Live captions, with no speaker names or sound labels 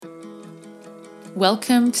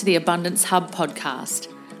Welcome to the Abundance Hub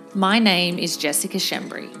podcast. My name is Jessica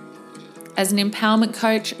Shembry. As an empowerment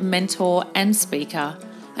coach, mentor, and speaker,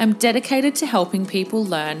 I'm dedicated to helping people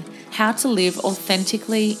learn how to live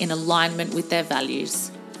authentically in alignment with their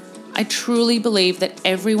values. I truly believe that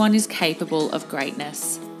everyone is capable of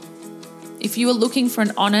greatness. If you are looking for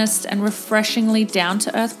an honest and refreshingly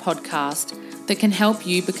down-to-earth podcast that can help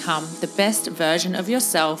you become the best version of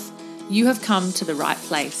yourself, you have come to the right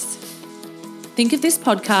place. Think of this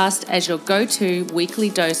podcast as your go-to weekly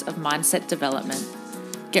dose of mindset development.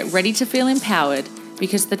 Get ready to feel empowered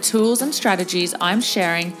because the tools and strategies I'm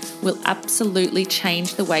sharing will absolutely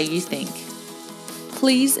change the way you think.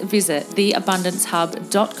 Please visit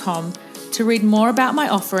theabundancehub.com to read more about my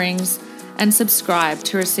offerings and subscribe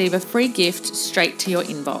to receive a free gift straight to your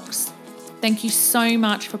inbox. Thank you so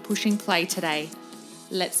much for pushing play today.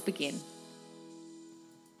 Let's begin.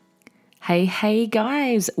 Hey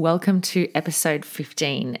guys, welcome to episode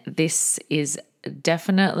 15. This is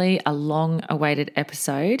definitely a long-awaited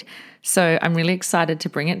episode, so I'm really excited to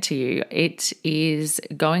bring it to you. It is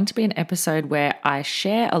going to be an episode where I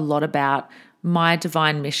share a lot about my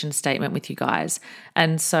divine mission statement with you guys.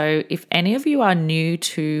 And so if any of you are new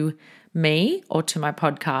to me or to my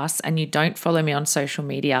podcast and you don't follow me on social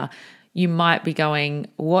media, you might be going,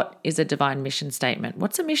 what is a divine mission statement?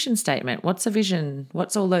 What's a mission statement? What's a vision?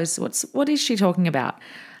 What's all those? What is she talking about?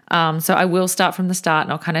 So I will start from the start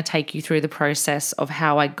and I'll kind of take you through the process of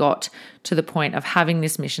how I got to the point of having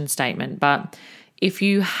this mission statement. But if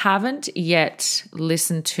you haven't yet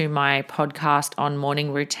listened to my podcast on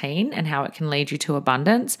morning routine and how it can lead you to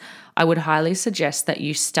abundance, I would highly suggest that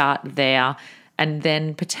you start there and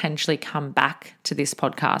then potentially come back to this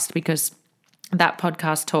podcast, because that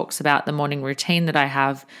podcast talks about the morning routine that I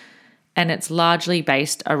have, and it's largely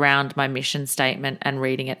based around my mission statement and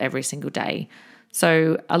reading it every single day.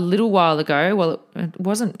 So a little while ago, well,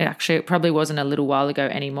 it probably wasn't a little while ago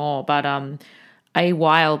anymore, but a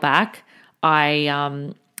while back,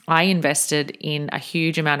 I invested in a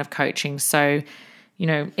huge amount of coaching. So,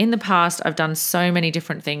 in the past, I've done so many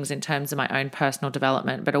different things in terms of my own personal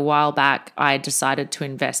development, but a while back, I decided to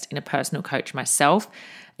invest in a personal coach myself.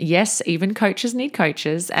 Yes, even coaches need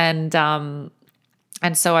coaches. And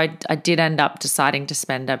so I did end up deciding to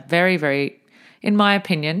spend a very, very, in my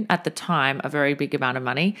opinion, at the time, a very big amount of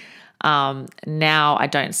money. Now I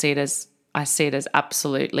don't see it as, I see it as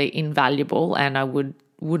absolutely invaluable, and I wouldn't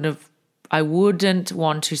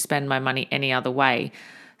want to spend my money any other way.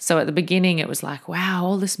 So at the beginning it was like, wow,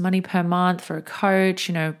 all this money per month for a coach,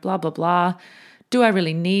 blah, blah, blah. Do I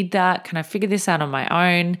really need that? Can I figure this out on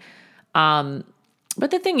my own? But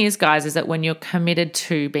the thing is, guys, is that when you're committed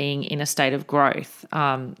to being in a state of growth,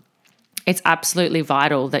 it's absolutely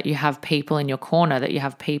vital that you have people in your corner, that you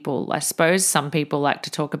have people. I suppose some people like to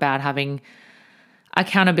talk about having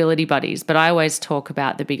accountability buddies, but I always talk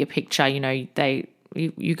about the bigger picture.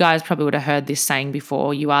 You guys probably would have heard this saying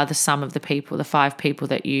before: you are the sum of the people, the 5 people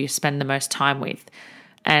that you spend the most time with.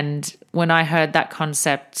 And when I heard that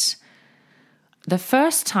concept the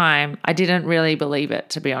first time, I didn't really believe it,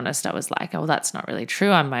 to be honest. I was like, oh, that's not really true.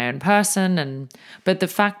 I'm my own person. But the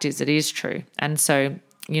fact is, it is true. And so,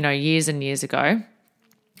 years and years ago,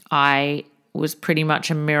 I was pretty much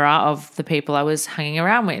a mirror of the people I was hanging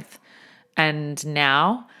around with. And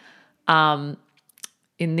now,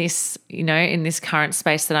 in this current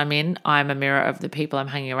space that I'm in, I'm a mirror of the people I'm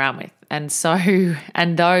hanging around with. And so,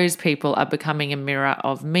 and those people are becoming a mirror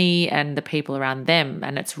of me and the people around them.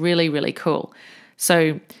 And it's really, really cool.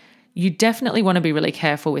 So you definitely want to be really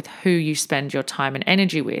careful with who you spend your time and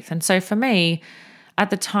energy with. And so for me, at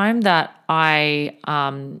the time that I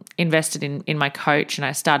invested in my coach and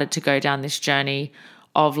I started to go down this journey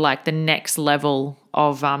of like the next level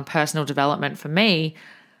of personal development for me,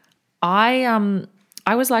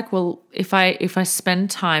 I was like, well, if I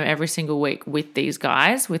spend time every single week with these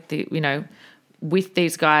guys, with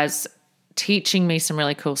these guys teaching me some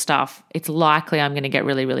really cool stuff, it's likely I'm going to get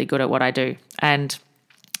really, really good at what I do. And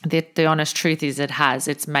the honest truth is,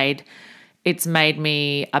 it's made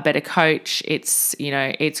me a better coach.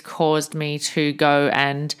 It's caused me to go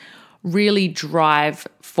and really drive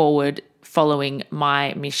forward following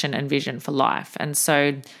my mission and vision for life. And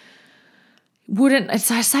so I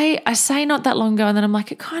say not that long ago, and then I'm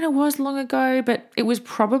like, it kind of was long ago, but it was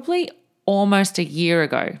probably almost a year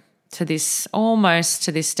ago to this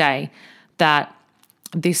day that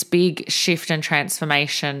this big shift and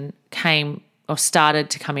transformation came or started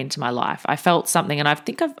to come into my life. I felt something, and I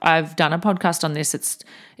think I've done a podcast on this.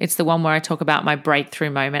 It's the one where I talk about my breakthrough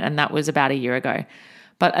moment, and that was about a year ago.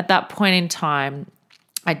 But at that point in time,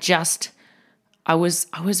 I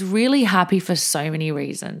was really happy for so many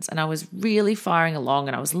reasons, and I was really firing along,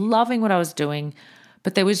 and I was loving what I was doing,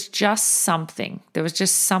 but there was just something. There was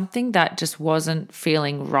just something that just wasn't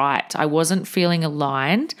feeling right. I wasn't feeling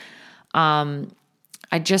aligned.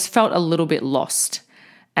 I just felt a little bit lost,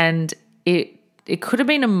 and it could have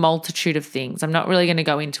been a multitude of things. I'm not really going to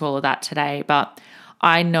go into all of that today, but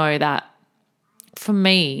I know that for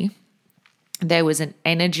me, there was an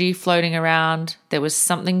energy floating around. There was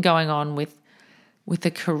something going on with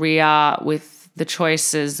the career, with the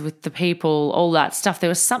choices, with the people, all that stuff. There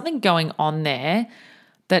was something going on there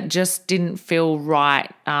that just didn't feel right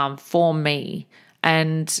for me.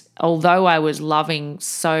 And although I was loving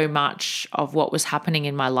so much of what was happening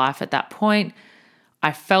in my life at that point,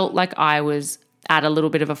 I felt like I was at a little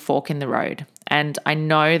bit of a fork in the road. And I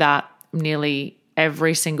know that nearly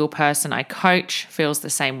every single person I coach feels the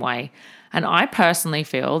same way. And I personally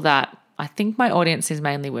feel that, I think my audience is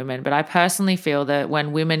mainly women, but I personally feel that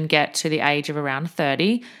when women get to the age of around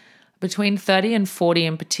 30, between 30 and 40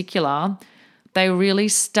 in particular, they really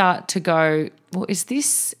start to go, well, is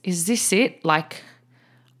this it? Like,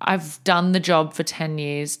 I've done the job for 10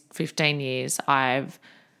 years, 15 years. I've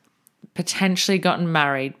potentially gotten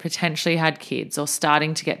married, potentially had kids, or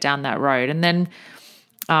starting to get down that road. And then,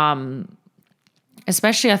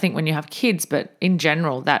 especially I think when you have kids, but in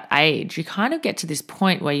general, that age, you kind of get to this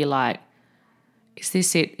point where you're like, is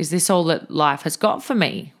this it? Is this all that life has got for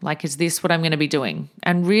me? Like, is this what I'm going to be doing?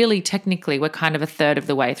 And really, technically, we're kind of a third of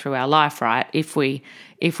the way through our life, right? If we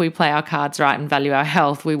play our cards right and value our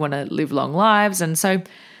health, we want to live long lives. And so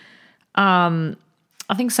I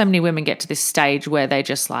think so many women get to this stage where they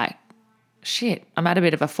just like, shit, I'm at a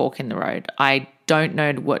bit of a fork in the road. I don't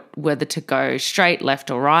know whether to go straight,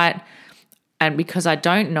 left, or right. And because I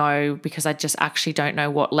just actually don't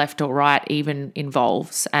know what left or right even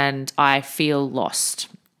involves, and I feel lost,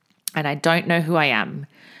 and I don't know who I am,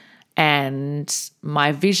 and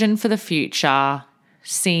my vision for the future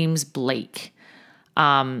seems bleak.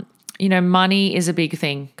 Money is a big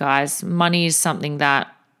thing, guys. Money is something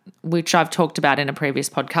which I've talked about in a previous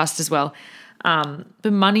podcast as well.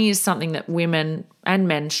 But money is something that women and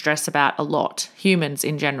men stress about a lot. Humans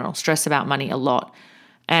in general stress about money a lot.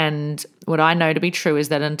 And what I know to be true is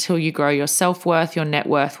that until you grow your self-worth, your net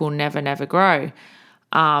worth will never, never grow.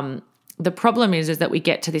 The problem is that we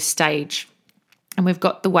get to this stage and we've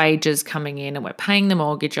got the wages coming in and we're paying the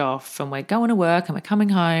mortgage off and we're going to work and we're coming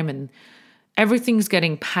home and everything's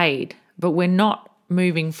getting paid, but we're not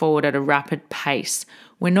moving forward at a rapid pace.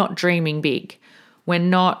 We're not dreaming big. We're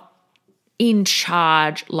not in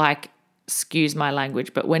charge like, excuse my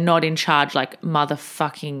language, but we're not in charge like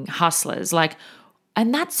motherfucking hustlers.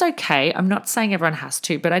 And that's okay. I'm not saying everyone has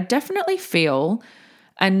to, but I definitely feel,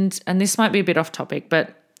 and this might be a bit off topic,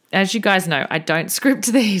 but as you guys know, I don't script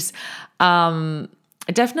these. I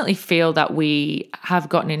definitely feel that we have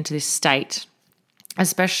gotten into this state,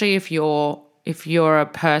 especially if you're a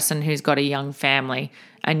person who's got a young family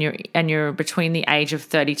and you're between the age of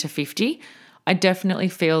 30 to 50. I definitely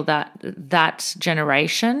feel that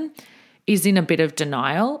generation is in a bit of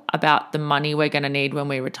denial about the money we're going to need when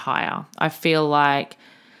we retire. I feel like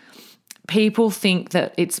people think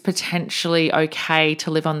that it's potentially okay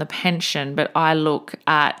to live on the pension, but I look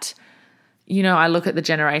at the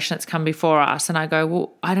generation that's come before us and I go,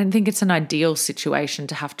 well, I don't think it's an ideal situation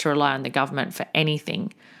to have to rely on the government for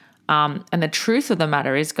anything. And the truth of the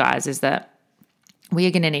matter is, guys, is that we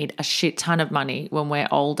are going to need a shit ton of money when we're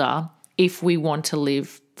older if we want to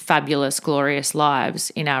live fabulous, glorious lives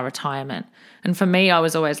in our retirement. And for me, I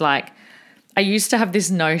was always like, I used to have this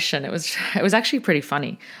notion, it was actually pretty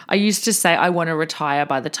funny. I used to say I want to retire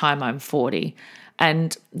by the time I'm 40.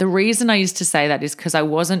 And the reason I used to say that is because I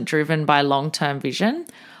wasn't driven by long-term vision.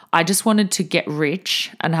 I just wanted to get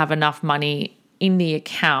rich and have enough money in the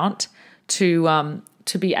account to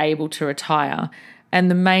be able to retire. And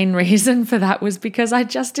the main reason for that was because I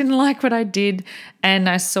just didn't like what I did. And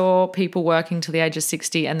I saw people working to the age of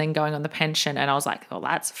 60 and then going on the pension. And I was like, well,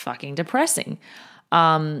 that's fucking depressing.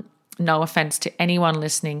 No offense to anyone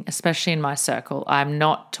listening, especially in my circle. I'm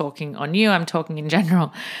not talking on you. I'm talking in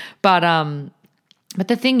general. But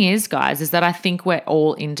the thing is, guys, is that I think we're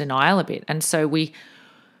all in denial a bit. And so we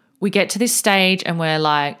get to this stage and we're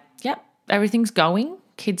like, yep, everything's going.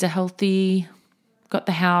 Kids are healthy. Got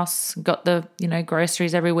the house, got the,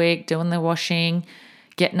 groceries every week, doing the washing,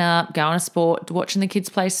 getting up, going to sport, watching the kids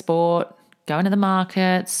play sport, going to the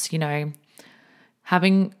markets,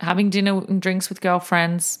 having dinner and drinks with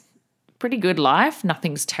girlfriends. Pretty good life.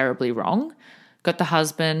 Nothing's terribly wrong. Got the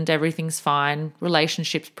husband, everything's fine.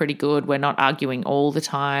 Relationship's pretty good. We're not arguing all the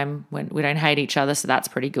time. We don't hate each other, so that's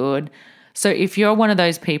pretty good. So if you're one of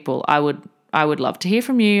those people, I would I would love to hear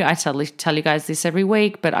from you. I tell you guys this every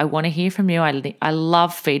week, but I want to hear from you. I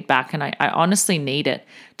love feedback, and I honestly need it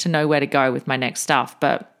to know where to go with my next stuff.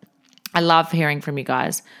 But I love hearing from you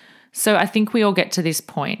guys. So I think we all get to this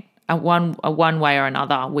point. One way or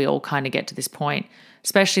another, we all kind of get to this point,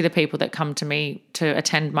 especially the people that come to me to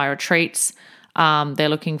attend my retreats. They're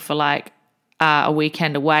looking for like a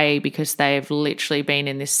weekend away because they've literally been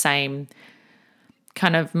in this same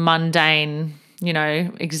kind of mundane,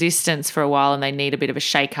 existence for a while, and they need a bit of a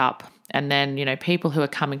shake up. And then, people who are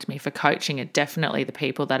coming to me for coaching are definitely the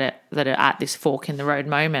people that are at this fork in the road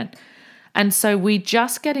moment. And so we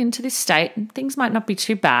just get into this state, and things might not be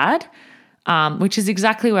too bad, which is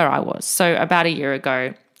exactly where I was. So about a year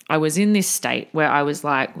ago, I was in this state where I was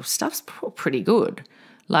like, well, stuff's pretty good.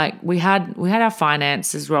 Like we had our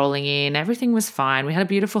finances rolling in, everything was fine. We had a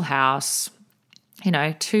beautiful house,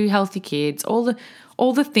 2 healthy kids, all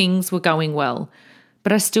the things were going well.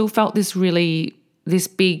 But I still felt this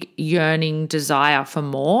big yearning desire for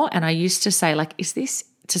more. And I used to say, like, is this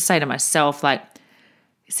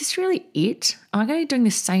really it? Am I going to be doing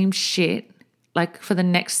the same shit like for the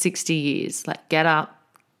next 60 years? Like get up,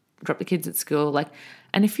 drop the kids at school.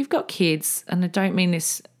 And if you've got kids, and I don't mean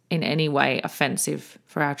this in any way offensive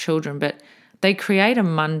for our children, but they create a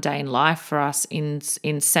mundane life for us in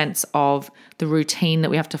sense of the routine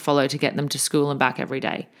that we have to follow to get them to school and back every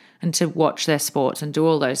day and to watch their sports and do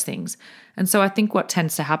all those things. And so I think what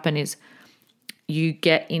tends to happen is you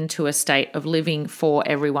get into a state of living for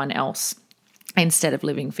everyone else instead of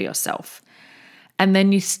living for yourself. And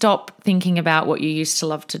then you stop thinking about what you used to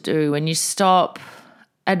love to do, and you stop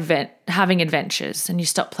having adventures, and you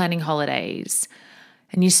stop planning holidays,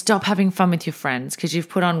 and you stop having fun with your friends because you've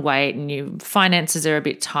put on weight and your finances are a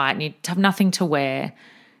bit tight and you have nothing to wear,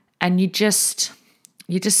 and you just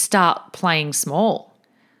start playing small.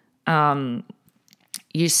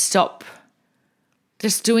 You stop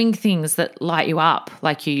just doing things that light you up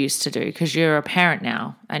like you used to do because you're a parent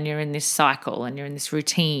now and you're in this cycle and you're in this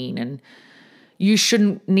routine, and you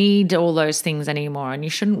shouldn't need all those things anymore, and you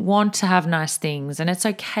shouldn't want to have nice things, and it's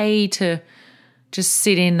okay to just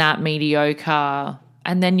sit in that mediocre.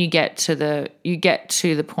 And then you get to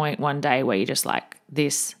the point one day where you're just like,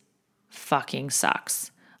 this fucking sucks.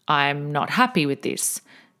 I'm not happy with this.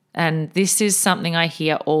 And this is something I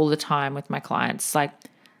hear all the time with my clients. Like,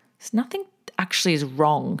 there's nothing actually is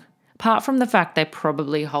wrong, apart from the fact they're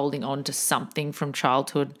probably holding on to something from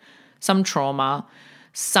childhood, some trauma,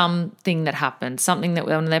 something that happened, something that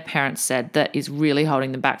one of their parents said that is really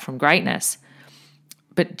holding them back from greatness.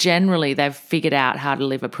 But generally, they've figured out how to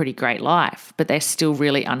live a pretty great life, but they're still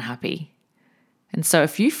really unhappy. And so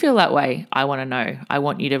if you feel that way, I want to know. I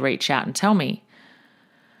want you to reach out and tell me.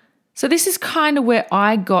 So this is kind of where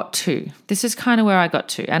I got to.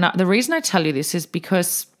 And the reason I tell you this is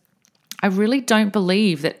because I really don't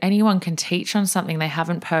believe that anyone can teach on something they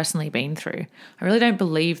haven't personally been through. I really don't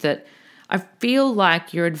believe that. I feel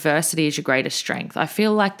like your adversity is your greatest strength. I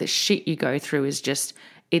feel like the shit you go through is just,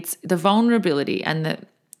 it's the vulnerability and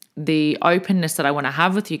the openness that I want to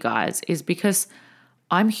have with you guys is because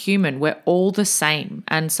I'm human. We're all the same.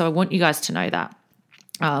 And so I want you guys to know that.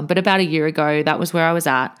 But about a year ago, that was where I was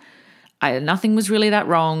at. Nothing was really that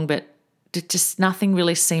wrong, but just nothing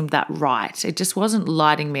really seemed that right. It just wasn't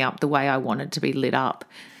lighting me up the way I wanted to be lit up.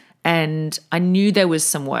 And I knew there was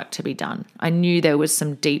some work to be done. I knew there was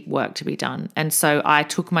some deep work to be done. And so I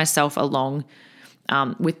took myself along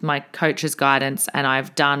with my coach's guidance, and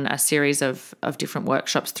I've done a series of different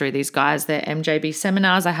workshops through these guys. They're MJB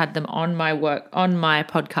seminars. I had them on my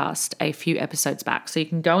podcast a few episodes back. So you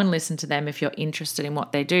can go and listen to them if you're interested in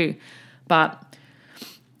what they do. But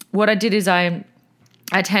what I did is I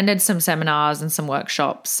attended some seminars and some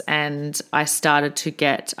workshops, and I started to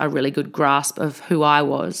get a really good grasp of who I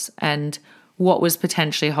was and what was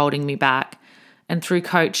potentially holding me back. And through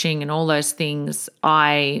coaching and all those things,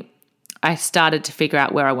 I started to figure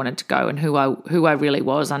out where I wanted to go and who I really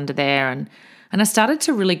was under there. And I started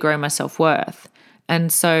to really grow my self-worth.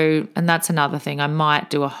 And that's another thing I might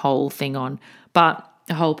do a whole podcast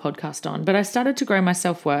on. But I started to grow my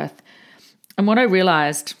self-worth. And what I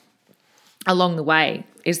realized along the way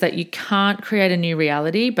is that you can't create a new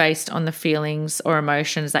reality based on the feelings or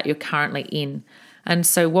emotions that you're currently in. And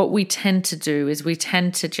so what we tend to do is we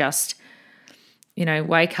tend to just,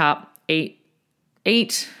 wake up,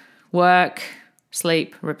 eat, work,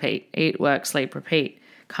 sleep, repeat, eat, work, sleep, repeat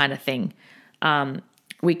kind of thing.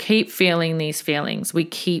 We keep feeling these feelings. We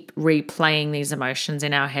keep replaying these emotions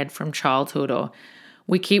in our head from childhood, or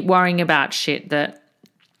we keep worrying about shit that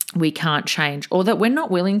we can't change or that we're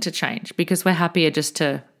not willing to change because we're happier just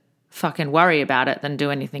to fucking worry about it than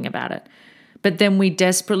do anything about it. But then we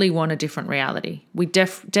desperately want a different reality. We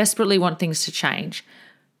desperately want things to change,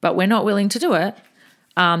 but we're not willing to do it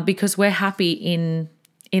because we're happy in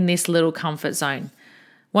this little comfort zone.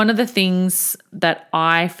 One of the things that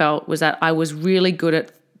I felt was that I was really good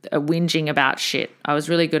at whinging about shit. I was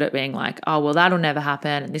really good at being like, oh, well, that'll never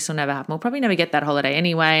happen and this will never happen. We'll probably never get that holiday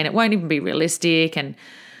anyway, and it won't even be realistic, and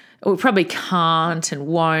we probably can't and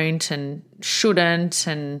won't and shouldn't,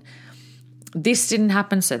 and this didn't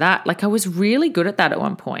happen, so that. Like, I was really good at that at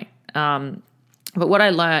one point. But what I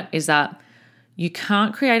learned is that you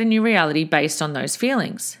can't create a new reality based on those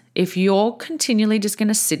feelings. If you're continually just going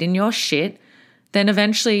to sit in your shit, then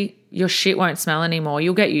eventually your shit won't smell anymore.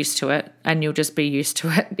 You'll get used to it, and you'll just be used to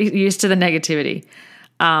it, used to the negativity.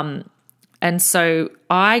 And so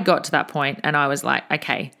I got to that point and I was like,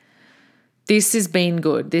 okay, this has been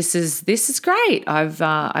good. This is great. I've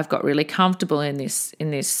got really comfortable in this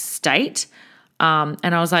state. And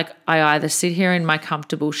I was like, I either sit here in my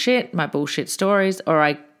comfortable shit, my bullshit stories, or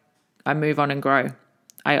I move on and grow.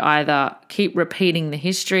 I either keep repeating the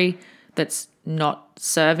history that's not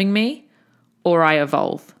serving me, or I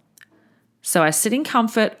evolve. So I sit in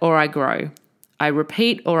comfort or I grow. I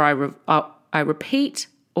repeat or I repeat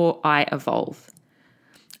or I evolve.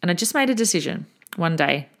 And I just made a decision one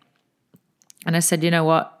day. And I said, you know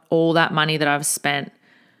what? All that money that I've spent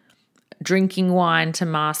drinking wine to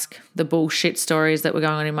mask the bullshit stories that were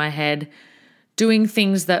going on in my head, doing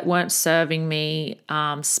things that weren't serving me,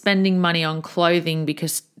 spending money on clothing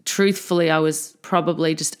because truthfully I was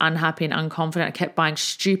probably just unhappy and unconfident. I kept buying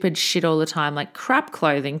stupid shit all the time, like crap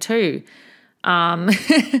clothing too.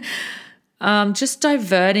 Just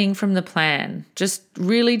diverting from the plan, just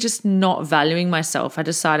not valuing myself. I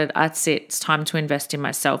decided that's it. It's time to invest in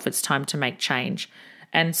myself. It's time to make change.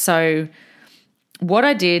 And so what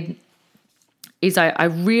I did is I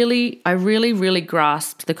really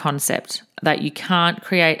grasped the concept that you can't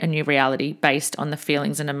create a new reality based on the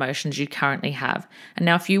feelings and emotions you currently have. And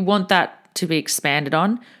now if you want that to be expanded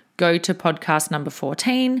on, go to podcast number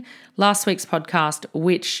 14, last week's podcast,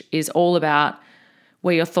 which is all about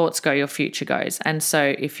where your thoughts go, your future goes. And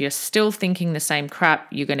so if you're still thinking the same crap,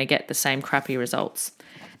 you're going to get the same crappy results.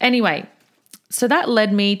 Anyway, so that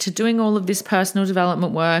led me to doing all of this personal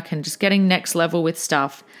development work and just getting next level with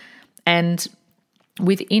stuff. And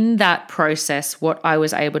within that process, what I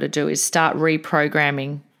was able to do is start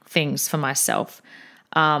reprogramming things for myself.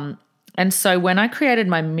 And so when I created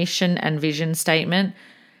my mission and vision statement,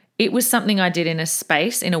 it was something I did in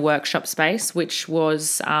a workshop space, which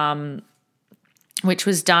was done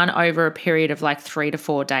over a period of like 3 to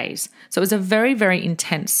 4 days. So it was a very, very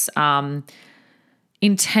intense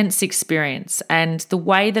experience. And the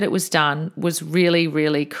way that it was done was really,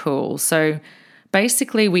 really cool. So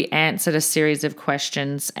basically we answered a series of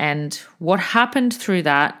questions, and what happened through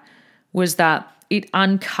that was that it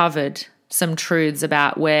uncovered some truths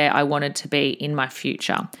about where I wanted to be in my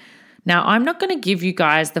future. Now, I'm not going to give you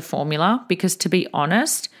guys the formula because, to be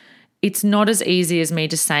honest, it's not as easy as me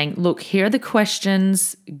just saying, look, here are the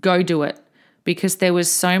questions, go do it, because there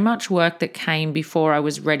was so much work that came before I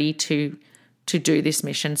was ready to do this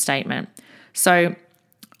mission statement. So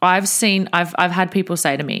I've had people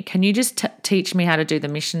say to me, can you just teach me how to do the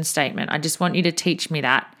mission statement? I just want you to teach me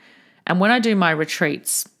that. And when I do my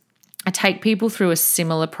retreats, I take people through a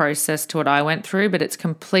similar process to what I went through, but it's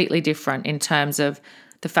completely different in terms of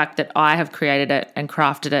the fact that I have created it and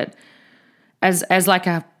crafted it as like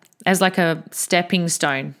a stepping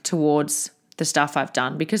stone towards the stuff I've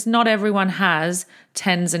done, because not everyone has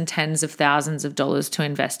tens and tens of thousands of dollars to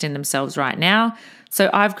invest in themselves right now.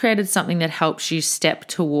 So I've created something that helps you step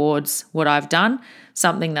towards what I've done,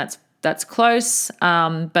 something that's close.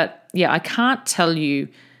 But yeah, I can't tell you,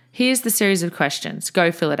 here's the series of questions,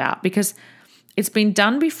 go fill it out, because it's been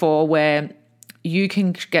done before where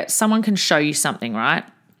someone can show you something, right?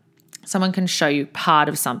 Someone can show you part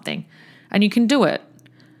of something and you can do it.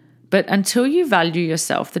 But until you value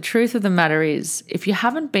yourself, the truth of the matter is, if you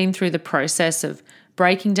haven't been through the process of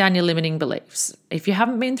breaking down your limiting beliefs, if you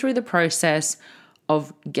haven't been through the process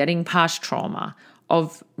of getting past trauma,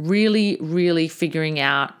 of really, really figuring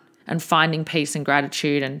out and finding peace and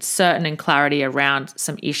gratitude and certain and clarity around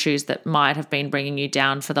some issues that might have been bringing you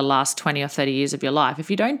down for the last 20 or 30 years of your life, if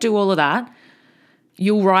you don't do all of that,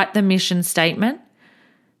 you'll write the mission statement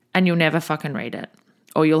and you'll never fucking read it,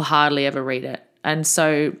 or you'll hardly ever read it. And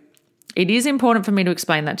so it is important for me to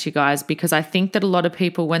explain that to you guys, because I think that a lot of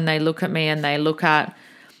people, when they look at me and they look at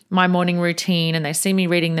my morning routine and they see me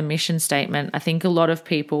reading the mission statement, I think a lot of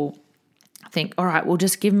people think, all right, well,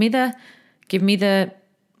 just give me the,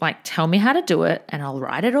 tell me how to do it and I'll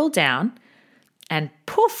write it all down and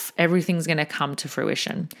poof, everything's going to come to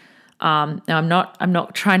fruition. Now I'm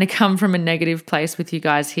not trying to come from a negative place with you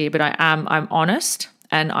guys here, but I'm honest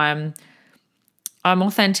and I'm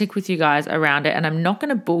authentic with you guys around it, and I'm not going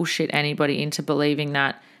to bullshit anybody into believing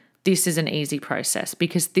that this is an easy process,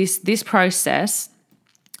 because this process,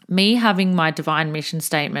 me having my divine mission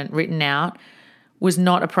statement written out, was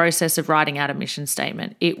not a process of writing out a mission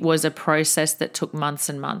statement. It was a process that took months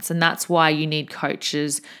and months. And that's why you need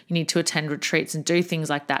coaches, you need to attend retreats and do things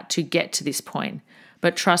like that to get to this point.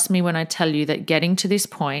 But trust me when I tell you that getting to this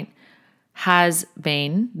point has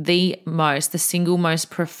been the single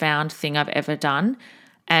most profound thing I've ever done.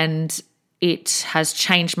 And it has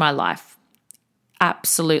changed my life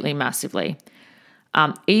absolutely massively.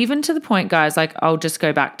 Even to the point, guys, like I'll just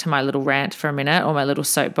go back to my little rant for a minute, or my little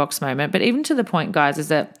soapbox moment, but even to the point, guys, is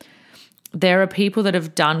that there are people that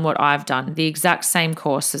have done what I've done, the exact same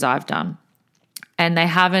course as I've done, and they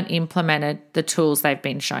haven't implemented the tools they've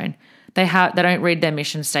been shown. They don't read their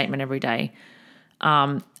mission statement every day.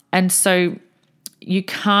 And so you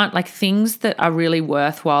can't, like, things that are really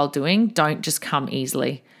worthwhile doing don't just come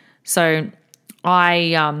easily. So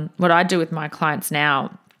what I do with my clients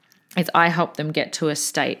now is I help them get to a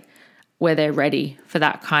state where they're ready for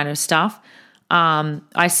that kind of stuff.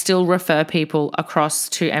 I still refer people across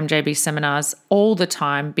to MJB seminars all the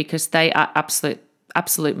time because they are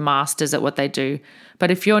absolute masters at what they do.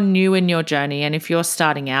 But if you're new in your journey, and if you're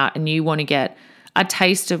starting out and you want to get a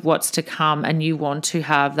taste of what's to come, and you want to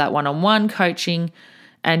have that one-on-one coaching,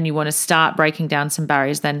 and you want to start breaking down some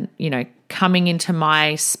barriers, then, coming into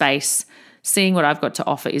my space, seeing what I've got to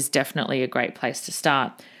offer is definitely a great place to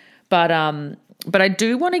start. But I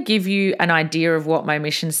do want to give you an idea of what my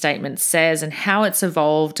mission statement says and how it's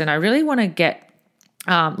evolved, and I really want to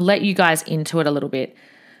let you guys into it a little bit.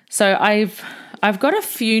 So I've got a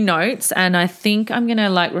few notes, and I think I'm going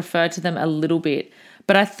to refer to them a little bit.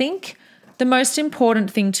 But I think the most important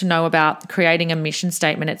thing to know about creating a mission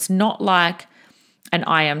statement, it's not like an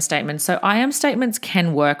I am statement. So I am statements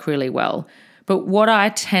can work really well. But what I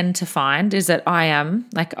tend to find is that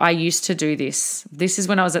I used to do this. This is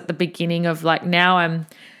when I was at the beginning of now I'm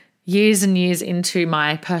years and years into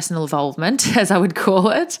my personal involvement, as I would call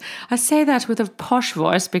it. I say that with a posh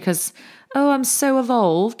voice because, I'm so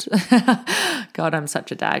evolved. God, I'm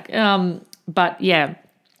such a dag. But yeah,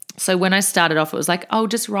 so when I started off, it was I'll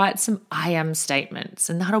just write some I am statements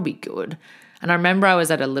and that'll be good. And I remember I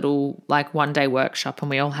was at a little one-day workshop,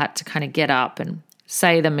 and we all had to kind of get up and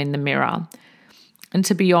say them in the mirror. And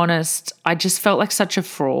to be honest, I just felt like such a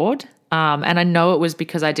fraud. And I know it was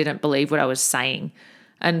because I didn't believe what I was saying.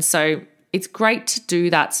 And so it's great to do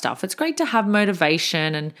that stuff. It's great to have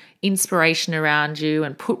motivation and inspiration around you,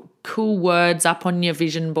 and put cool words up on your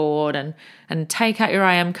vision board, and take out your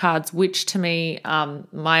I am cards, which to me, my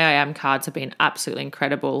I am cards have been absolutely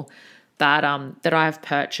incredible that I've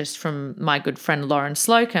purchased from my good friend Lauren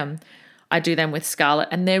Slocum. I do them with Scarlett,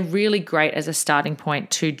 and they're really great as a starting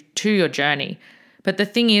point to your journey. But the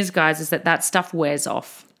thing is, guys, is that stuff wears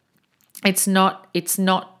off. It's not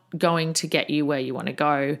going to get you where you want to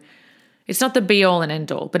go. It's not the be all and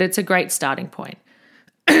end all, but it's a great starting point.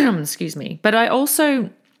 Excuse me. But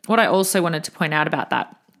what I also wanted to point out about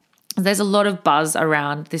that, there's a lot of buzz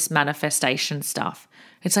around this manifestation stuff.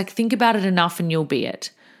 It's think about it enough and you'll be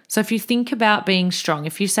it. So if you think about being strong,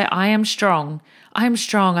 if you say, I am strong,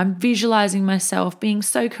 I'm visualizing myself being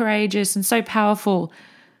so courageous and so powerful.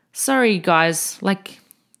 Sorry, guys,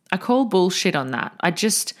 I call bullshit on that.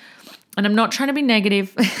 And I'm not trying to be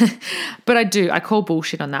negative, but I call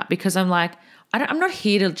bullshit on that, because I'm I'm not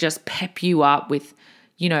here to just pep you up with,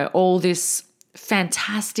 all this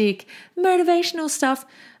fantastic motivational stuff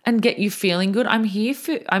and get you feeling good. I'm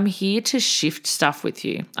here to shift stuff with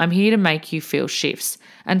you. I'm here to make you feel shifts.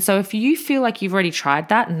 And so if you feel like you've already tried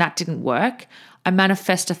that and that didn't work, I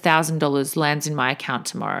manifest $1,000 lands in my account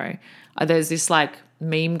tomorrow. There's this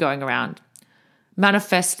meme going around.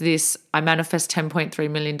 Manifest this, I manifest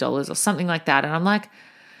 $10.3 million or something like that. And I'm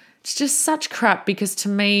it's just such crap, because to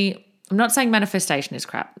me, I'm not saying manifestation is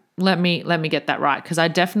crap. Let me get that right, because I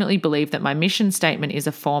definitely believe that my mission statement is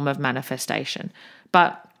a form of manifestation.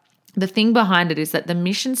 But the thing behind it is that the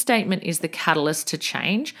mission statement is the catalyst to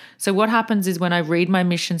change. So what happens is when I read my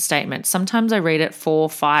mission statement, sometimes I read it 4,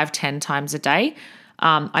 5, 10 times a day.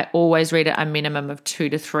 I always read it a minimum of 2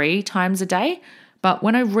 to 3 times a day. But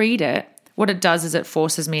when I read it, what it does is it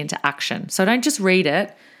forces me into action. So I don't just read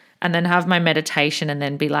it and then have my meditation and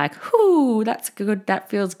then be whoo, that's good, that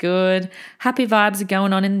feels good. Happy vibes are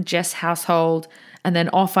going on in Jess' household. And then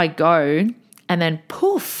off I go, and then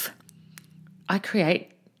poof, I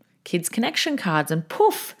create kids connection cards, and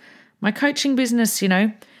poof, my coaching business,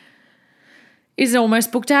 is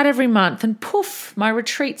almost booked out every month, and poof, my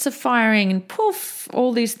retreats are firing, and poof,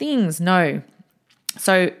 all these things. No.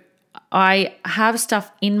 So I have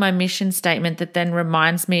stuff in my mission statement that then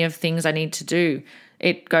reminds me of things I need to do.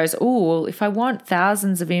 It goes, oh, well, if I want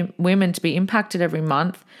thousands of women to be impacted every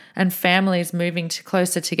month and families moving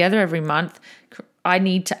closer together every month, I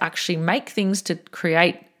need to actually make things to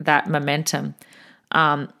create that momentum.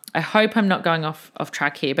 I hope I'm not going off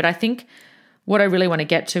track here, but I think what I really want to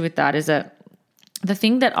get to with that is that the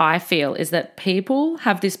thing that I feel is that people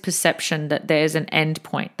have this perception that there's an end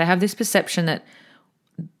point. They have this perception that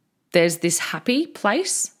there's this happy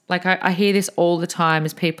place. Like I hear this all the time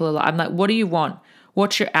as people are like, I'm like, what do you want?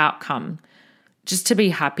 What's your outcome? Just to be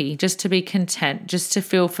happy, just to be content, just to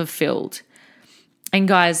feel fulfilled. And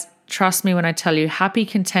guys, trust me when I tell you, happy,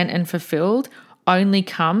 content, and fulfilled only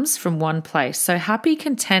comes from one place. So happy,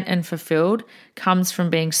 content, and fulfilled comes from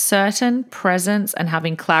being certain, present, and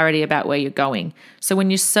having clarity about where you're going. So when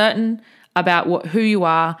you're certain about who you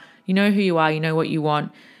are, you know who you are, you know what you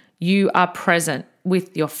want, you are present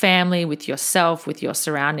with your family, with yourself, with your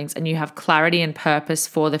surroundings, and you have clarity and purpose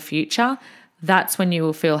for the future, that's when you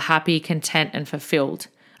will feel happy, content, and fulfilled.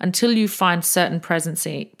 Until you find certain presence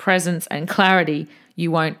and clarity,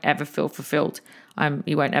 you won't ever feel fulfilled.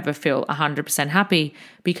 You won't ever feel 100% happy,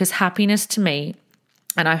 because happiness to me,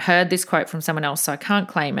 and I heard this quote from someone else, so I can't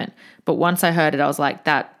claim it, but once I heard it, I was like,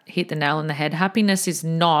 that hit the nail on the head. Happiness is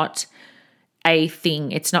not a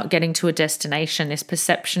thing. It's not getting to a destination, this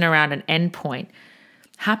perception around an end point.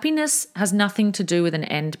 Happiness has nothing to do with an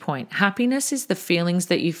end point. Happiness is the feelings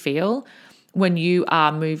that you feel when you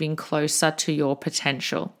are moving closer to your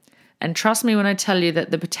potential. And trust me when I tell you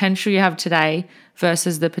that the potential you have today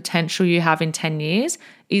versus the potential you have in 10 years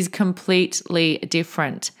is completely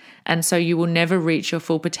different. And so you will never reach your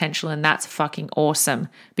full potential, and that's fucking awesome,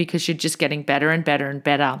 because you're just getting better and better and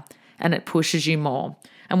better, and it pushes you more.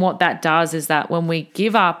 And what that does is that when we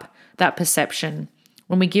give up that perception,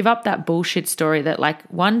 when we give up that bullshit story that like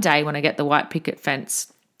one day when I get the white picket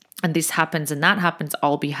fence and this happens and that happens,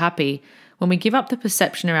 I'll be happy. When we give up the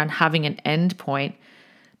perception around having an end point,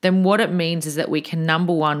 then what it means is that we can,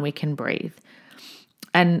 number one, we can breathe.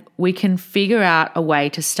 And we can figure out a way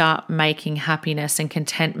to start making happiness and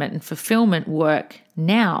contentment and fulfillment work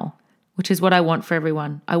now, which is what I want for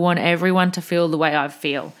everyone. I want everyone to feel the way I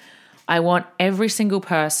feel. I want every single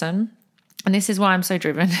person, and this is why I'm so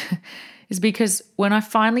driven, is because when I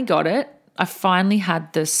finally got it, I finally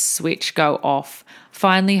had the switch go off,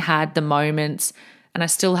 finally had the moments, and I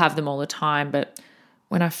still have them all the time, but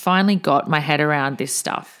when I finally got my head around this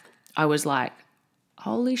stuff, I was like,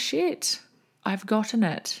 holy shit, I've gotten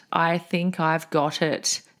it. I think I've got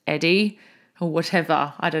it, Eddie, or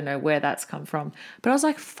whatever. I don't know where that's come from. But I was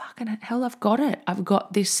like, fucking hell, I've got it. I've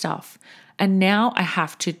got this stuff. And now I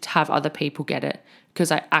have to have other people get it,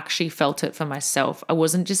 because I actually felt it for myself. I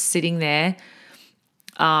wasn't just sitting there.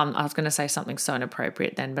 I was going to say something so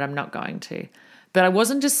inappropriate then, but I'm not going to. But I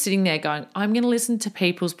wasn't just sitting there going, I'm going to listen to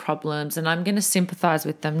people's problems and I'm going to sympathize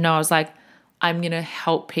with them. No, I was like, I'm going to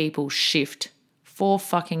help people shift for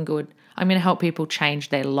fucking good. I'm going to help people change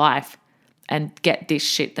their life and get this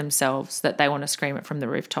shit themselves that they want to scream it from the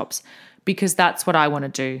rooftops, because that's what I want to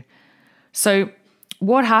do. So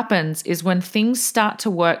what happens is when things start to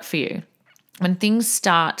work for you, when things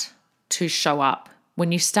start to show up,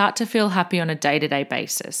 when you start to feel happy on a day-to-day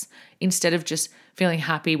basis, instead of just feeling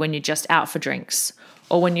happy when you're just out for drinks,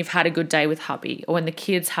 or when you've had a good day with hubby, or when the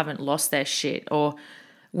kids haven't lost their shit, or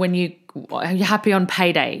when you're happy on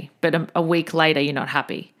payday, but a week later you're not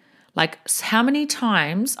happy. Like, how many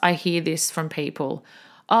times I hear this from people,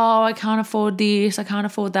 oh, I can't afford this, I can't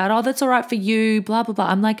afford that, oh, that's all right for you, blah, blah, blah.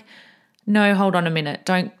 I'm like, no, hold on a minute.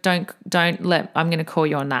 Don't let, I'm going to call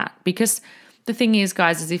you on that. Because the thing is,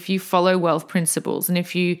 guys, is if you follow wealth principles, and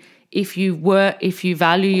if you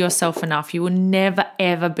value yourself enough, you will never,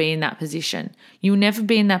 ever be in that position. You will never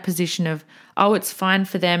be in that position of, oh, it's fine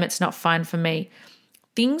for them, it's not fine for me.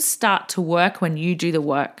 Things start to work when you do the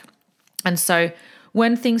work. And so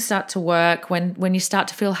when things start to work, when you start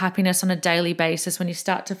to feel happiness on a daily basis, when you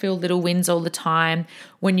start to feel little wins all the time,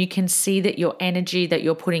 when you can see that your energy that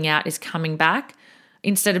you're putting out is coming back,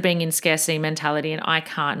 instead of being in scarcity mentality and I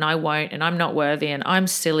can't and I won't and I'm not worthy and I'm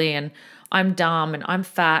silly and I'm dumb and I'm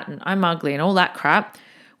fat and I'm ugly and all that crap,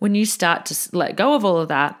 when you start to let go of all of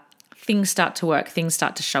that, things start to work, things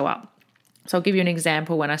start to show up. So I'll give you an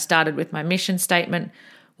example. When I started with my mission statement,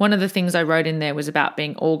 one of the things I wrote in there was about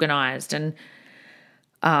being organized and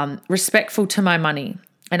respectful to my money.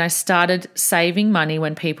 And I started saving money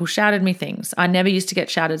when people shouted me things. I never used to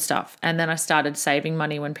get shouted stuff. And then I started saving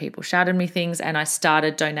money when people shouted me things, and I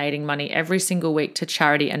started donating money every single week to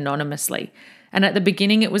charity anonymously. And at the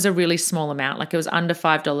beginning, it was a really small amount, like it was under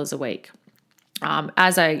 $5 a week.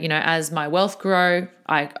 As my wealth grow,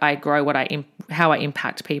 I grow how I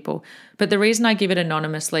impact people. But the reason I give it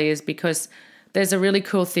anonymously is because there's a really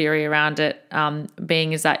cool theory around it,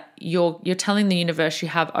 being is that you're telling the universe you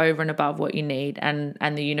have over and above what you need, and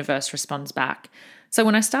the universe responds back. So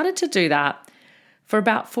when I started to do that, for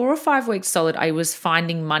about 4 or 5 weeks solid, I was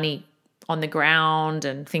finding money on the ground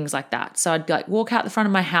and things like that. So I'd like walk out the front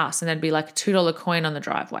of my house and there'd be like a $2 coin on the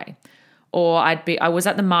driveway. Or I was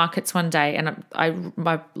at the markets one day and I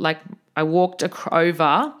walked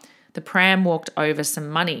over, the pram walked over some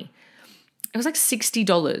money. It was like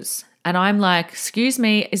 $60. And I'm like, excuse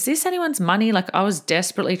me, is this anyone's money? Like I was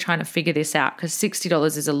desperately trying to figure this out because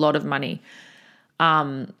 $60 is a lot of money.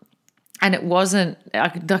 And it wasn't, I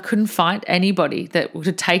couldn't find anybody that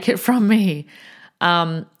would take it from me.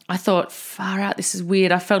 I thought, far out, this is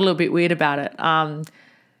weird. I felt a little bit weird about it.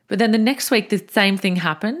 But then the next week, the same thing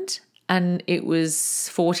happened and it was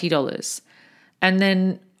 $40. And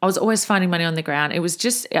then I was always finding money on the ground. It was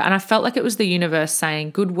just, and I felt like it was the universe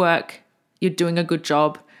saying, good work, you're doing a good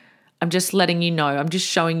job. I'm just letting you know. I'm just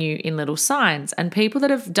showing you in little signs. And people that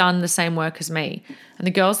have done the same work as me and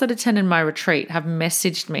the girls that attended my retreat have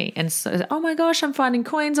messaged me and said, oh my gosh, I'm finding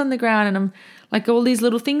coins on the ground and I'm like all these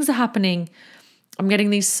little things are happening. I'm getting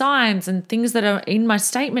these signs and things that are in my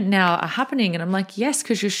statement now are happening. And I'm like, yes,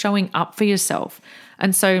 because you're showing up for yourself.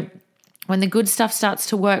 And so when the good stuff starts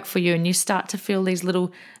to work for you and you start to feel these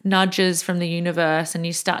little nudges from the universe and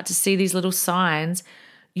you start to see these little signs,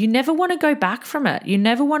 you never want to go back from it. You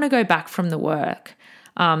never want to go back from the work.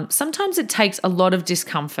 Sometimes it takes a lot of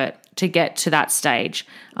discomfort to get to that stage.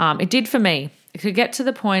 It did for me. To get to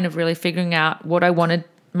the point of really figuring out what I wanted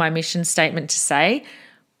my mission statement to say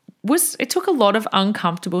it took a lot of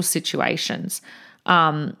uncomfortable situations.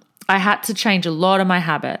 I had to change a lot of my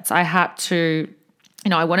habits. I had to,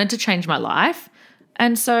 I wanted to change my life.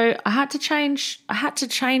 And so I had to change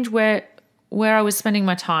where I was spending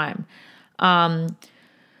my time.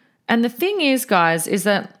 And the thing is, guys, is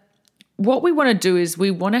that what we want to do is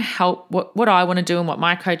we want to help what I want to do and what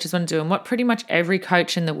my coaches want to do and what pretty much every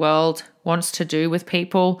coach in the world wants to do with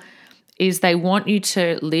people is they want you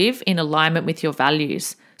to live in alignment with your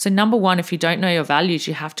values. So number one, if you don't know your values,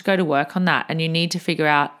 you have to go to work on that and you need to figure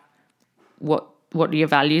out what your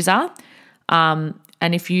values are. And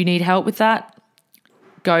if you need help with that,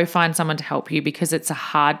 go find someone to help you because it's a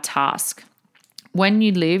hard task. When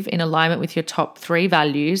you live in alignment with your top 3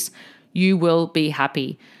 values, you will be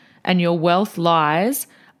happy. And your wealth lies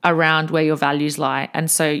around where your values lie.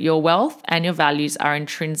 And so your wealth and your values are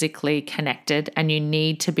intrinsically connected and you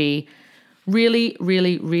need to be really,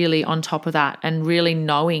 really, really on top of that and really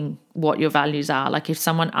knowing what your values are. Like if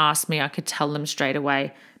someone asked me, I could tell them straight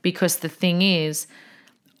away because the thing is,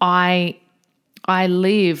 I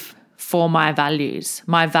live for my values.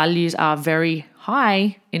 My values are very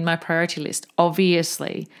high in my priority list,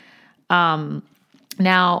 obviously.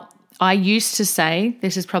 Now, I used to say,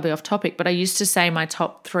 this is probably off topic, but I used to say my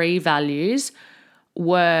top 3 values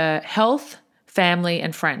were health, family,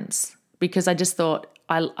 and friends because I just thought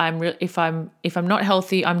if I'm not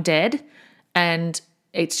healthy, I'm dead, and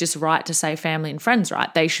it's just right to say family and friends,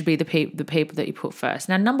 right? They should be the people that you put first.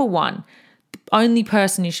 Now, number 1, the only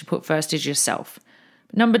person you should put first is yourself.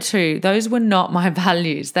 Number 2, those were not my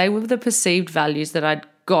values. They were the perceived values that I'd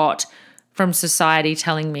got from society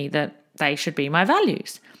telling me that they should be my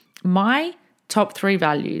values. My top 3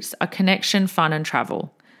 values are connection, fun, and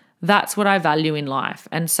travel. That's what I value in life.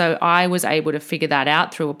 And so I was able to figure that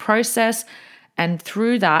out through a process. And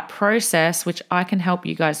through that process, which I can help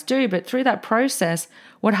you guys do, but through that process,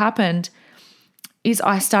 what happened is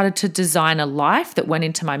I started to design a life that went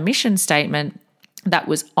into my mission statement that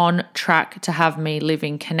was on track to have me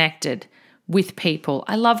living connected with people.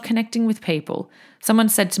 I love connecting with people. Someone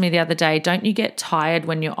said to me the other day, don't you get tired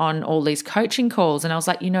when you're on all these coaching calls? And I was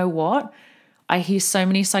like, you know what? I hear so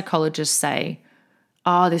many psychologists say,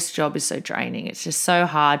 oh, this job is so draining. It's just so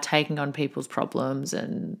hard taking on people's problems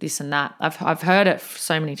and this and that. I've heard it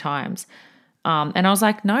so many times. And I was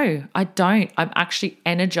like, no, I don't. I'm actually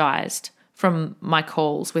energized from my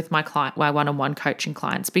calls with my one-on-one coaching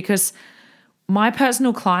clients because my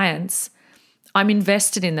personal clients, I'm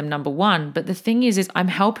invested in them, number 1. But the thing is I'm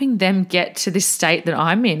helping them get to this state that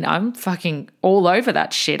I'm in. I'm fucking all over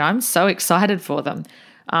that shit. I'm so excited for them.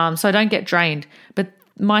 So I don't get drained. But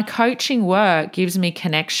my coaching work gives me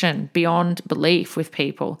connection beyond belief with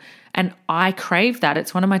people. And I crave that.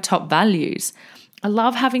 It's one of my top values. I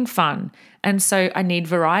love having fun. And so I need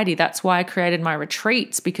variety. That's why I created my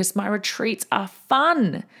retreats because my retreats are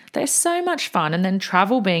fun. They're so much fun. And then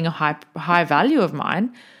travel being a high value of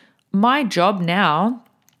mine, my job now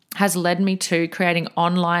has led me to creating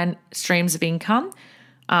online streams of income,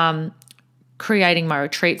 creating my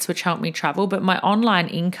retreats, which help me travel. But my online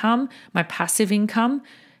income, my passive income,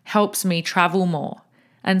 helps me travel more.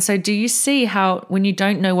 And so do you see how when you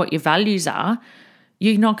don't know what your values are,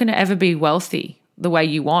 you're not going to ever be wealthy the way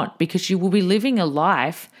you want, because you will be living a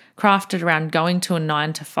life crafted around going to a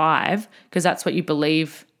 9 to 5 because that's what you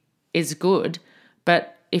believe is good.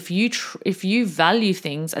 But if you value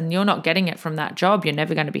things and you're not getting it from that job, you're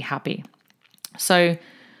never going to be happy. So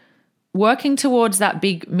working towards that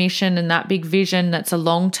big mission and that big vision that's a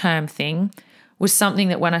long-term thing was something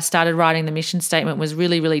that when I started writing the mission statement was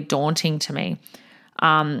really, really daunting to me,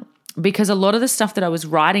 because a lot of the stuff that I was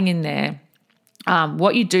writing in there,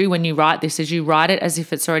 what you do when you write this is you write it as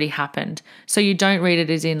if it's already happened. So you don't read it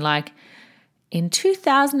as in like, in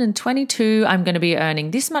 2022, I'm going to be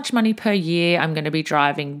earning this much money per year. I'm going to be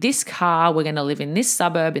driving this car. We're going to live in this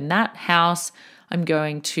suburb, in that house. I'm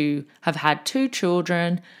going to have had 2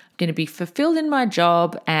 children. I'm going to be fulfilled in my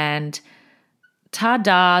job, and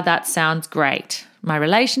ta-da, that sounds great. My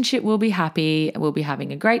relationship will be happy. We'll be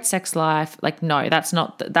having a great sex life. Like, no, that's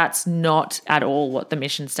not at all what the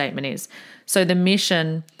mission statement is. So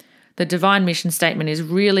the divine mission statement is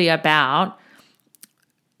really about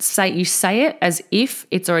you say it as if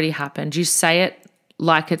it's already happened. You say it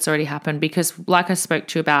like it's already happened, because like I spoke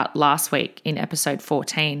to you about last week in episode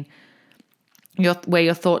 14, where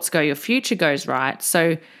your thoughts go, your future goes, right?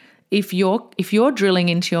 So if you're drilling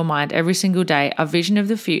into your mind every single day a vision of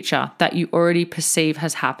the future that you already perceive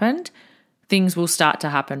has happened, things will start to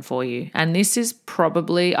happen for you. And this is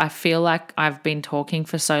probably, I feel like I've been talking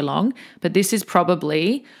for so long, but this is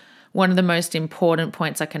probably one of the most important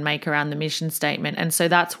points I can make around the mission statement. And so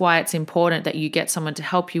that's why it's important that you get someone to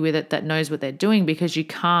help you with it that knows what they're doing, because you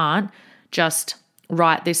can't just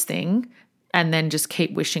write this thing and then just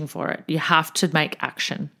keep wishing for it. You have to make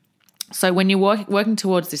action. So when you're working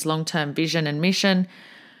towards this long-term vision and mission,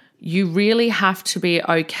 you really have to be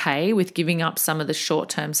okay with giving up some of the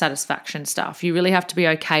short-term satisfaction stuff. You really have to be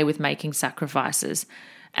okay with making sacrifices.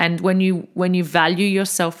 And when you value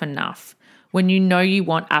yourself enough, when you know you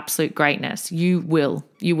want absolute greatness, you will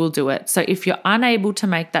do it. So if you're unable to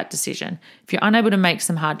make that decision, if you're unable to make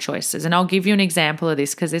some hard choices, and I'll give you an example of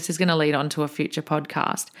this because this is going to lead on to a future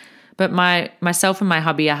podcast. But myself and my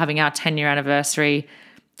hubby are having our 10-year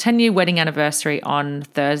wedding anniversary on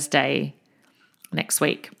Thursday next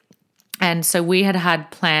week. And so we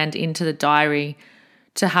had planned into the diary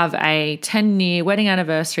to have a 10-year wedding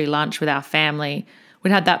anniversary lunch with our family.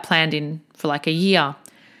 We'd had that planned in for like a year.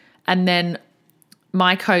 And then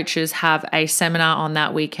my coaches have a seminar on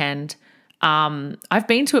that weekend. I've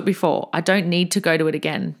been to it before. I don't need to go to it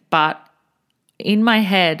again. But in my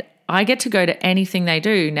head, I get to go to anything they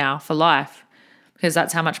do now for life, because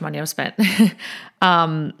that's how much money I've spent.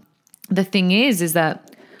 The thing is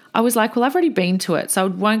that I was like, well, I've already been to it, so I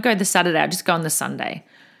won't go the Saturday. I'll just go on the Sunday.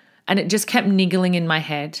 And it just kept niggling in my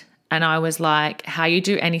head. And I was like, how you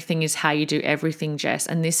do anything is how you do everything, Jess.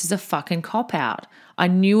 And this is a fucking cop-out. I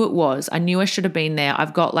knew it was. I knew I should have been there.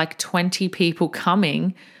 I've got like 20 people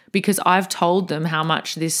coming because I've told them how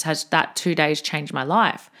much that 2 days changed my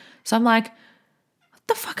life. So I'm like, what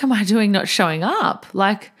the fuck am I doing not showing up?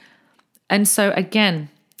 And so again,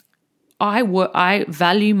 I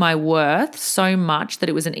value my worth so much that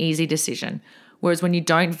it was an easy decision. Whereas when you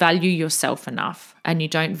don't value yourself enough and you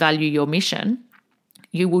don't value your mission,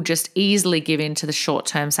 you will just easily give in to the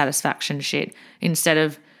short-term satisfaction shit instead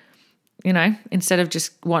of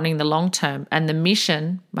just wanting the long-term. And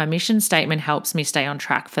my mission statement helps me stay on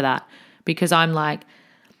track for that, because I'm like,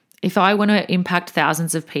 if I want to impact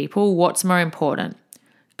thousands of people, what's more important?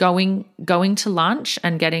 Going to lunch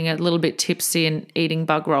and getting a little bit tipsy and eating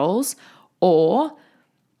bug rolls, or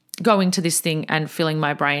going to this thing and filling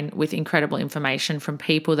my brain with incredible information from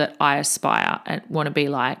people that I aspire and want to be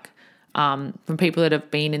like, from people that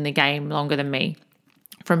have been in the game longer than me,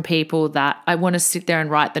 from people that I want to sit there and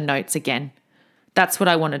write the notes again. That's what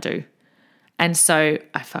I want to do. And so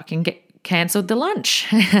I fucking cancelled the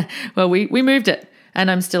lunch. Well, we moved it, and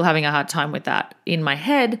I'm still having a hard time with that in my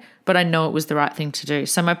head, but I know it was the right thing to do.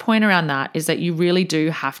 So my point around that is that you really do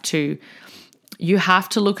have to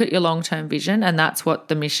look at your long-term vision, and that's what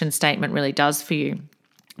the mission statement really does for you.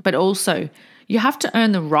 But also, you have to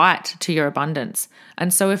earn the right to your abundance.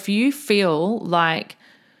 And so if you feel like,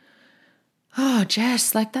 oh,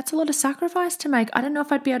 Jess, like that's a lot of sacrifice to make. I don't know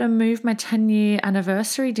if I'd be able to move my 10-year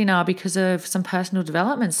anniversary dinner because of some personal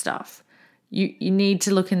development stuff. You need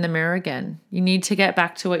to look in the mirror again. You need to get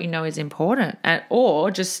back to what you know is important, or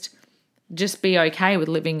just be okay with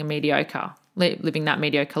living that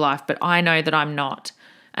mediocre life. But I know that I'm not.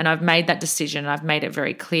 And I've made that decision. I've made it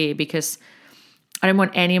very clear because I don't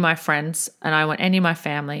want any of my friends and I want any of my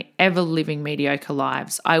family ever living mediocre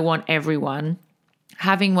lives. I want everyone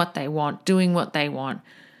having what they want, doing what they want.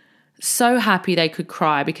 So happy they could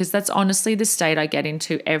cry, because that's honestly the state I get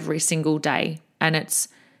into every single day. And it's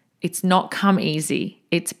not come easy.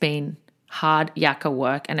 It's been hard yakka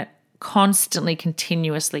work, and it constantly,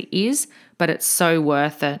 continuously is, but it's so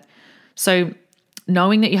worth it. So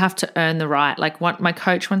knowing that you have to earn the right, like what my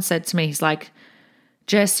coach once said to me, he's like,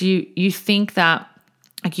 Jess, you think that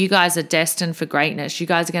like you guys are destined for greatness. You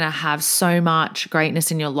guys are going to have so much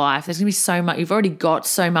greatness in your life. There's going to be so much. You've already got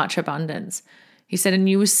so much abundance. He said, and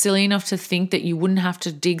you were silly enough to think that you wouldn't have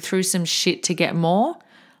to dig through some shit to get more.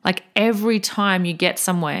 Like every time you get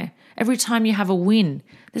somewhere, every time you have a win,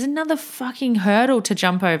 there's another fucking hurdle to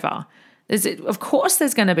jump over. Of course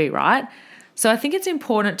there's going to be, right? So I think it's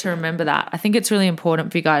important to remember that. I think it's really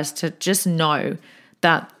important for you guys to just know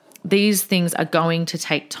that these things are going to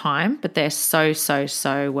take time, but they're so, so,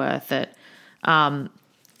 so worth it.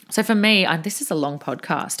 So for me, this is a long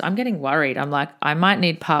podcast. I'm getting worried. I'm like, I might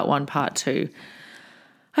need part 1, part 2.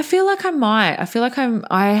 I feel like I might. I feel like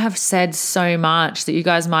I have said so much that you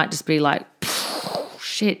guys might just be like,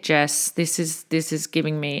 shit, Jess, this is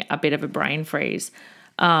giving me a bit of a brain freeze.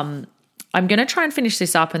 I'm going to try and finish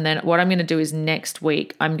this up, and then what I'm going to do is next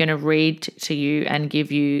week I'm going to read to you and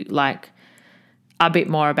give you like a bit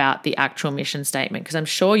more about the actual mission statement, because I'm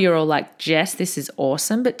sure you're all like, Jess, this is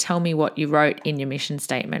awesome, but tell me what you wrote in your mission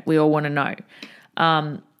statement. We all want to know.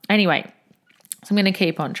 Anyway, so I'm going to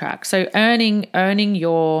keep on track. So earning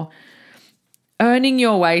your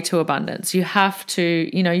way to abundance. You have to,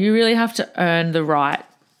 you really have to earn the right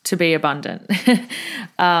to be abundant.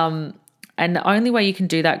 And the only way you can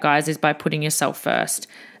do that, guys, is by putting yourself first.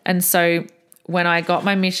 And so when I got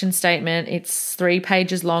my mission statement, it's 3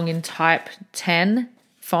 pages long in type 10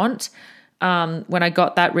 font. When I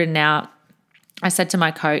got that written out, I said to my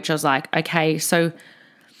coach, I was like, okay, so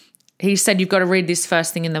he said, you've got to read this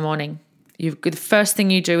first thing in the morning. The first thing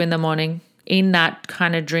you do in the morning in that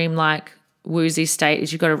kind of dreamlike woozy state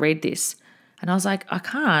is you've got to read this. And I was like, I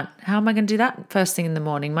can't. How am I going to do that first thing in the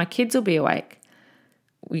morning? My kids will be awake.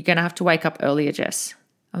 You're going to have to wake up earlier, Jess.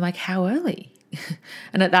 I'm like, how early?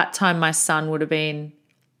 And at that time, my son would have been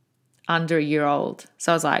under a year old.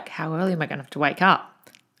 So I was like, how early am I going to have to wake up?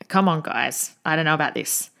 Come on, guys. I don't know about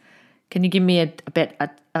this. Can you give me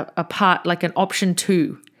a part, like an option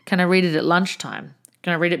 2? Can I read it at lunchtime?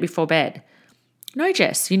 Can I read it before bed? No,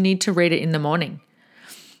 Jess, you need to read it in the morning.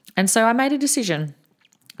 And so I made a decision.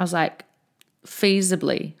 I was like,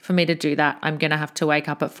 feasibly, for me to do that, I'm going to have to wake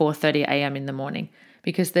up at 4:30 a.m. in the morning,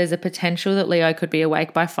 because there's a potential that Leo could be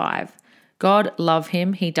awake by 5. God love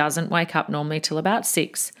him. He doesn't wake up normally till about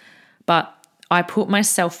 6. But I put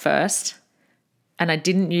myself first, and I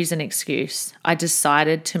didn't use an excuse. I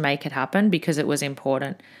decided to make it happen because it was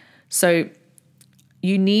important. So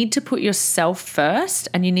you need to put yourself first,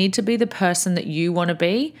 and you need to be the person that you want to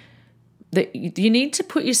be. You need to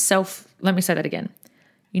put yourself, let me say that again.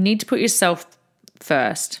 You need to put yourself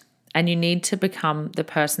first, and you need to become the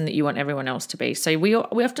person that you want everyone else to be. So we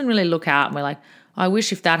often really look out and we're like, I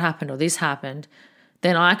wish if that happened or this happened,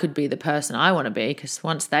 then I could be the person I want to be, because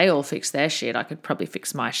once they all fix their shit, I could probably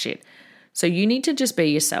fix my shit. So you need to just be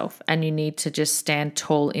yourself, and you need to just stand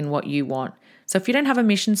tall in what you want. So if you don't have a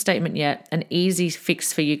mission statement yet, an easy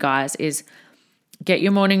fix for you guys is get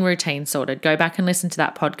your morning routine sorted. Go back and listen to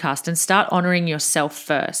that podcast and start honoring yourself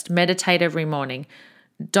first. Meditate every morning.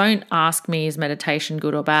 Don't ask me, is meditation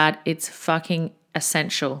good or bad? It's fucking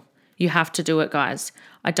essential. You have to do it, guys.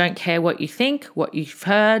 I don't care what you think, what you've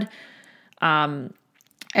heard.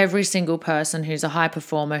 Every single person who's a high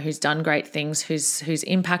performer, who's done great things, who's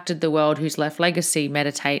impacted the world, who's left legacy,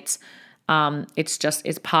 meditates.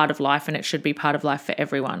 It's part of life, and it should be part of life for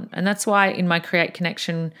everyone. And that's why in my Create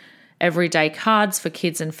Connection everyday cards for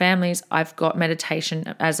kids and families, I've got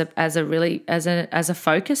meditation as a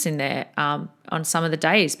focus in there on some of the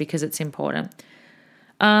days, because it's important.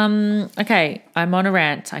 Okay, I'm on a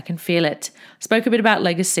rant. I can feel it. Spoke a bit about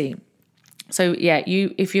legacy. So yeah,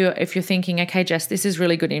 if you're thinking, okay, Jess, this is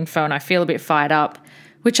really good info and I feel a bit fired up,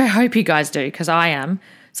 which I hope you guys do, because I am.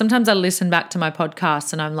 Sometimes I listen back to my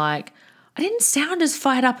podcast and I'm like, I didn't sound as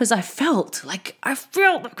fired up as I felt. Like I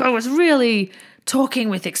felt like I was really talking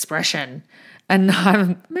with expression, and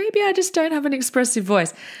maybe I just don't have an expressive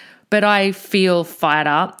voice, but I feel fired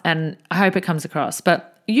up, and I hope it comes across.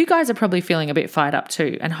 But you guys are probably feeling a bit fired up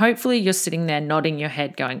too, and hopefully you're sitting there nodding your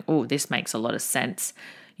head going, oh, this makes a lot of sense,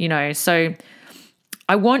 So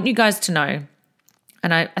I want you guys to know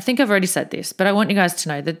and I think I've already said this, but I want you guys to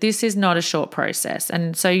know that this is not a short process.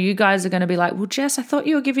 And so you guys are going to be like, well, Jess, I thought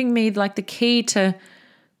you were giving me like the key to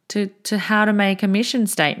how to make a mission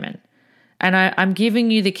statement. And I'm giving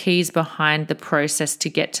you the keys behind the process to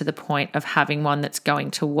get to the point of having one that's going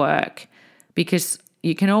to work, because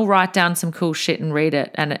you can all write down some cool shit and read it.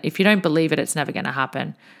 And if you don't believe it, it's never going to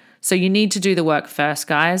happen. So you need to do the work first,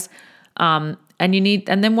 guys. And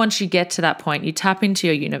then once you get to that point, you tap into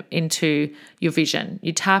your vision.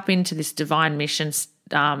 You tap into this divine mission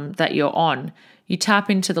that you're on. You tap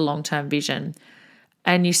into the long-term vision,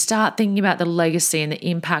 and you start thinking about the legacy and the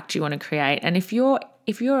impact you want to create. And if you're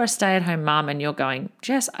a stay-at-home mum and you're going,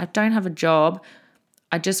 Jess, I don't have a job,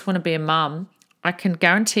 I just want to be a mum, I can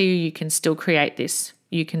guarantee you can still create this.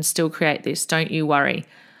 You can still create this. Don't you worry.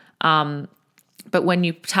 But when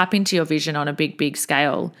you tap into your vision on a big, big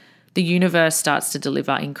scale, the universe starts to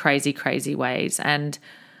deliver in crazy, crazy ways. And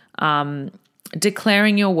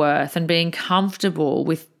declaring your worth and being comfortable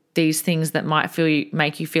with these things that might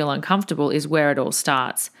make you feel uncomfortable is where it all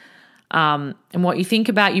starts. And what you think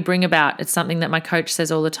about, you bring about. It's something that my coach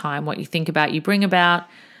says all the time. What you think about, you bring about.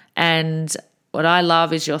 And what I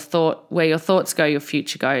love is where your thoughts go, your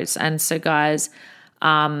future goes. And so, guys,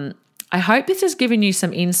 I hope this has given you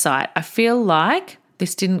some insight. I feel like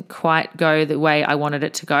this didn't quite go the way I wanted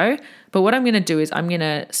it to go. But what I'm going to do is I'm going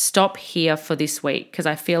to stop here for this week, because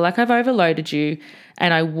I feel like I've overloaded you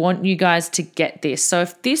and I want you guys to get this. So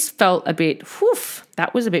if this felt a bit,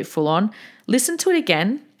 that was a bit full on, listen to it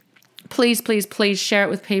again. Please, please, please share it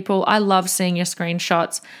with people. I love seeing your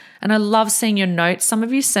screenshots and I love seeing your notes. Some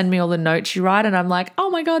of you send me all the notes you write and I'm like, oh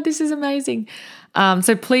my God, this is amazing.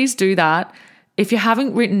 So please do that. If you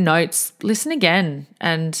haven't written notes, listen again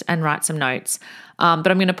and write some notes. But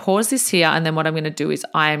I'm going to pause this here, and then what I'm going to do is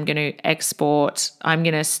I am going to export. I'm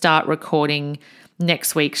going to start recording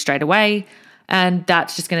next week straight away, and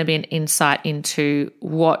that's just going to be an insight into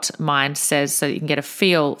what Mind says, so that you can get a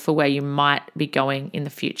feel for where you might be going in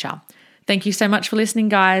the future. Thank you so much for listening,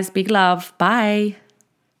 guys. Big love. Bye.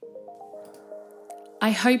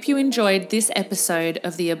 I hope you enjoyed this episode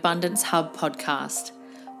of the Abundance Hub podcast.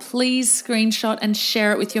 Please screenshot and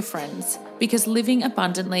share it with your friends, because living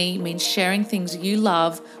abundantly means sharing things you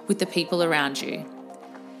love with the people around you.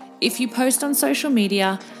 If you post on social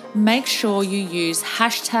media, make sure you use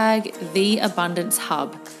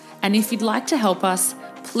 #TheAbundanceHub. And if you'd like to help us,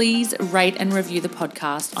 please rate and review the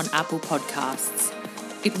podcast on Apple Podcasts.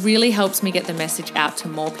 It really helps me get the message out to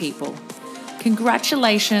more people.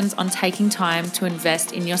 Congratulations on taking time to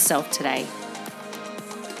invest in yourself today.